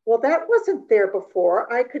 well, that wasn't there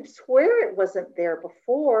before. I could swear it wasn't there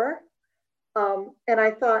before. And I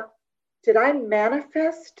thought, did I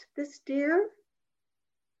manifest this deer?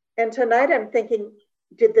 And tonight I'm thinking,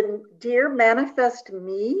 did the deer manifest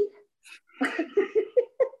me?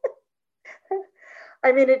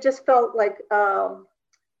 I mean, it just felt like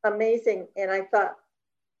amazing. And I thought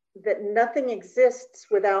that nothing exists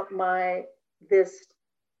without this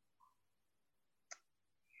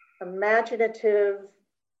imaginative,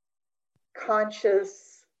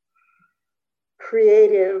 conscious,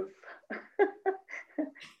 creative,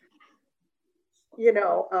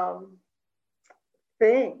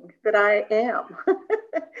 thing that I am.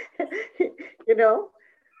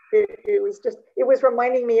 It was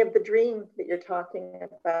reminding me of the dream that you're talking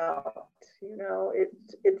about.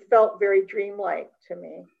 It felt very dreamlike to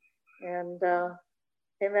me. And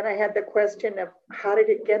then I had the question of how did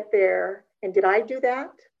it get there? And did I do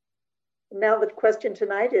that? Now the question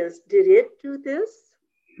tonight is, did it do this?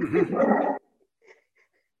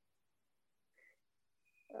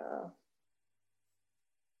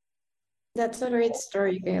 That's a great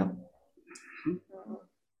story, Gail.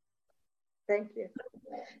 Thank you.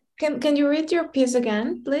 Can you read your piece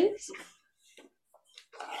again, please?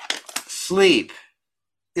 Sleep.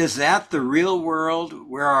 Is that the real world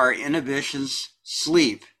where our inhibitions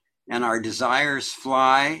sleep and our desires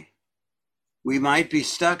fly? We might be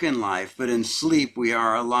stuck in life, but in sleep we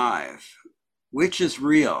are alive. Which is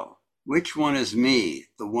real? Which one is me?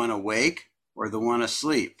 The one awake or the one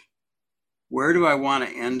asleep? Where do I want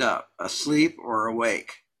to end up? Asleep or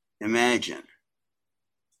awake? Imagine.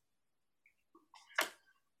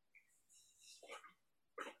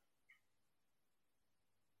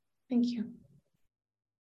 Thank you.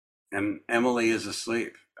 And Emily is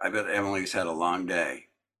asleep. I bet Emily's had a long day.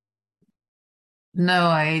 No,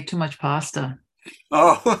 I ate too much pasta.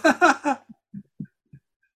 Oh.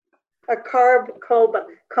 A carb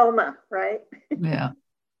coma, right? Yeah.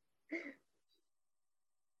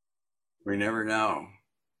 We never know.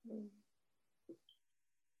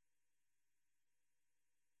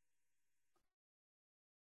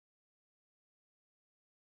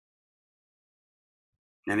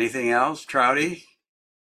 Anything else, Trouty?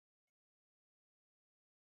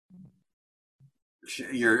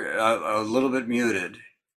 You're a little bit muted.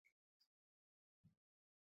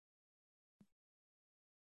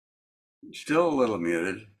 Still a little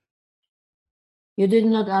muted. You did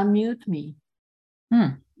not unmute me.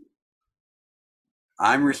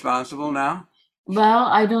 I'm responsible now? Well,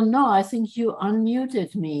 I don't know. I think you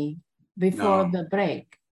unmuted me before the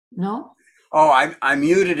break. No? Oh, I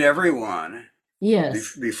muted everyone.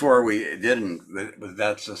 Yes. Before we didn't, but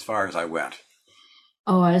that's as far as I went.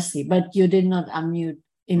 Oh, I see. But you did not unmute.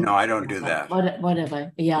 No, I don't do that.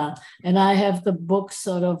 Whatever. Yeah. And I have the book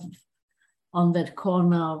sort of on that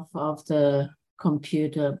corner of the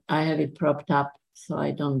computer. I have it propped up so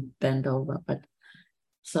I don't bend over, but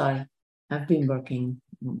sorry, I've been working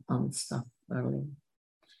on stuff earlier.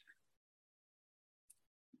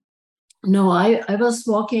 No, I was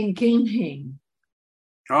walking King.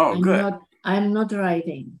 Oh, good. I'm not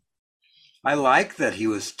writing. I like that he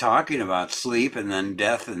was talking about sleep and then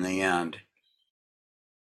death in the end.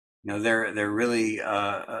 You know, they're really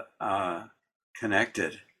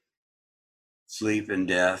connected. Sleep and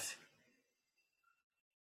death.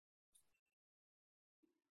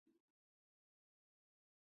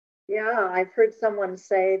 Yeah, I've heard someone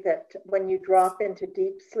say that when you drop into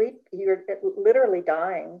deep sleep, you're literally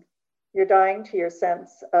dying. You're dying to your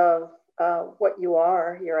sense of what you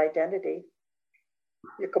are, your identity.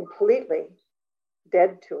 You're completely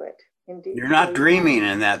dead to it. Indeed, You're not dreaming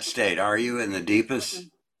in that state, are you? In the deepest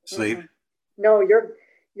sleep? No,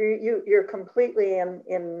 you're completely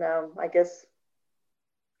in I guess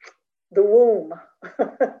the womb,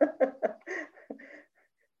 the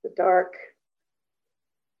dark,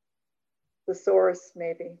 the source,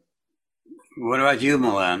 maybe. What about you,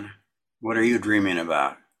 Milan? What are you dreaming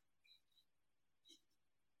about?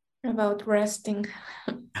 About resting.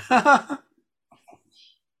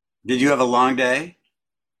 Did you have a long day?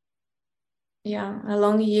 Yeah, a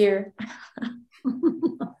long year.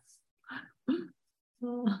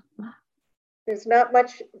 There's not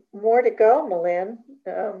much more to go, Malin.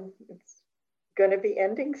 It's going to be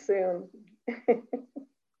ending soon.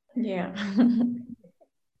 Yeah.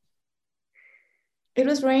 It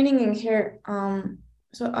was raining in here.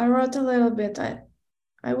 So I wrote a little bit.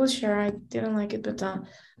 I will share. I didn't like it, but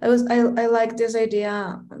I like this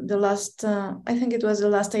idea. The last I think it was the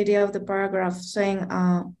last idea of the paragraph saying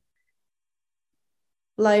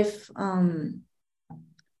life,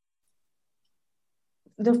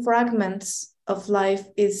 the fragments of life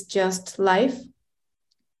is just life.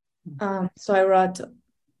 So I wrote,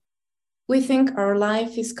 we think our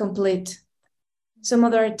life is complete. Some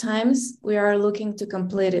other times we are looking to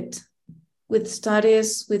complete it with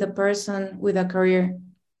studies, with a person, with a career.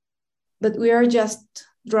 But we are just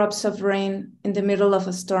drops of rain in the middle of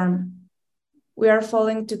a storm. We are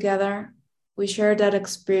falling together. We share that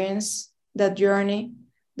experience, that journey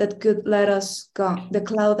that could let us go, the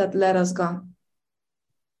cloud that let us go.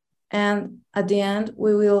 And at the end,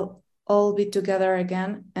 we will all be together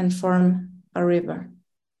again and form a river.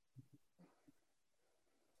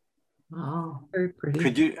 Wow. Very pretty.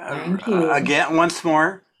 Could you, Thank you. again, once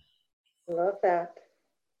more? Love that.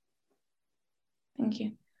 Thank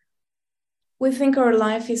you. We think our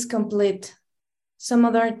life is complete. Some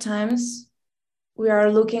other times we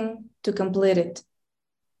are looking to complete it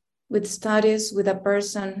with studies, with a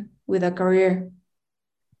person, with a career.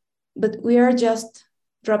 But we are just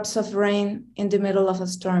drops of rain in the middle of a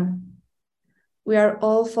storm. We are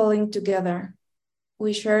all falling together.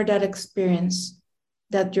 We share that experience,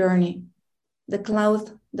 that journey, the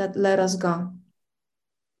cloud that let us go.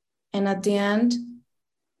 And at the end,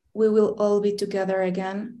 we will all be together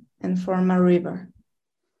again and form a river.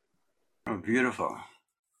 Oh, beautiful.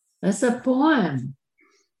 That's a poem.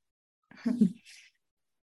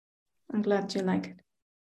 I'm glad you like it.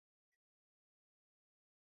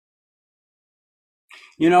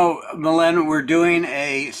 You know, Milan, we're doing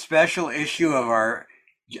a special issue of our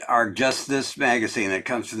Just This magazine that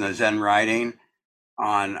comes from the Zen Writing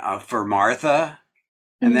on for Martha,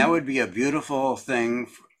 and that would be a beautiful thing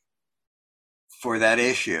for that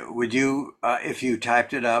issue. Would you, if you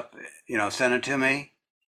typed it up, send it to me?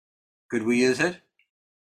 Could we use it?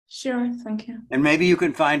 Sure, thank you. And maybe you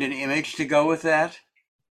can find an image to go with that?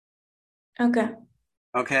 Okay.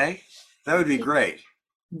 Okay, that would be great.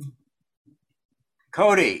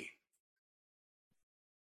 Cody.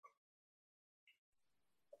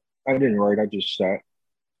 I didn't write, I just sat.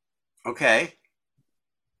 Okay.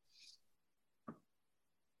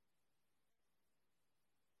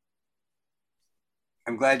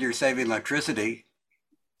 I'm glad you're saving electricity.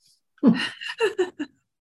 It's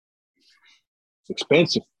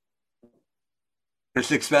expensive.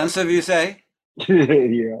 It's expensive, you say?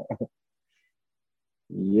 Yeah.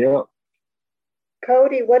 Yep.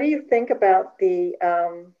 Cody, what do you think about the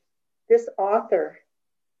this author?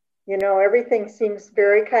 You know, everything seems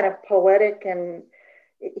very kind of poetic, and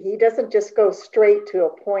he doesn't just go straight to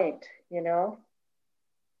a point, you know?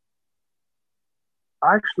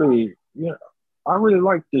 Actually, I really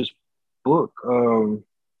like this book.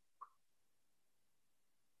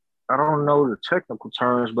 I don't know the technical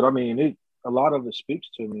terms, but I mean, a lot of it speaks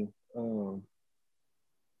to me.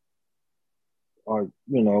 Or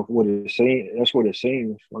what it seems. That's what it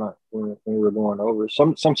seems when we were going over it.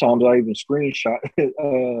 Sometimes I even screenshot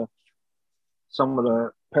some of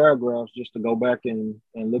the paragraphs just to go back and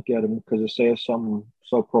look at them because it says something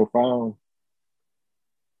so profound.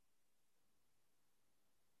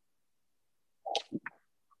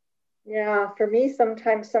 Yeah, for me,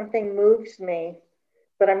 sometimes something moves me,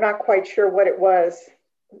 but I'm not quite sure what it was.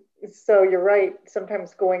 So you're right.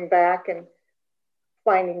 Sometimes going back and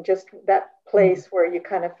finding just that place where you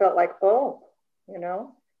kind of felt like, oh, you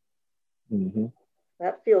know, Mm-hmm.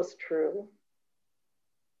 that feels true.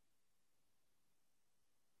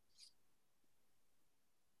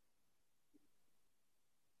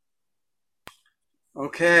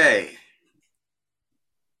 Okay.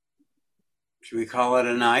 Should we call it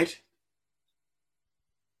a night?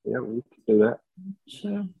 Yeah, we can do that.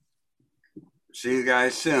 Sure. See you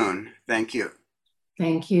guys soon. Thank you.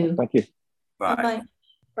 Thank you. Thank you. Bye. Bye-bye.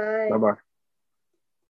 Bye. Bye-bye.